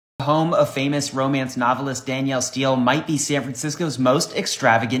The home of famous romance novelist Danielle Steel might be San Francisco's most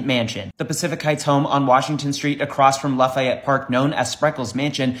extravagant mansion. The Pacific Heights home on Washington Street across from Lafayette Park, known as Spreckels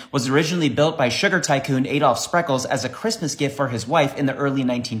Mansion, was originally built by sugar tycoon Adolph Spreckels as a Christmas gift for his wife in the early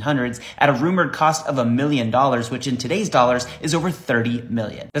 1900s at a rumored cost of $1 million, which in today's dollars is over $30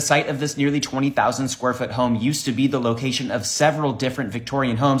 million. The site of this nearly 20,000 square foot home used to be the location of several different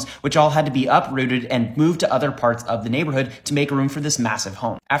Victorian homes, which all had to be uprooted and moved to other parts of the neighborhood to make room for this massive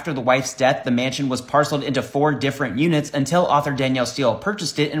home. After the wife's death, the mansion was parceled into 4 different units until author Danielle Steel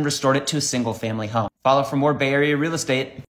purchased it and restored it to a single family home. Follow for more Bay Area real estate.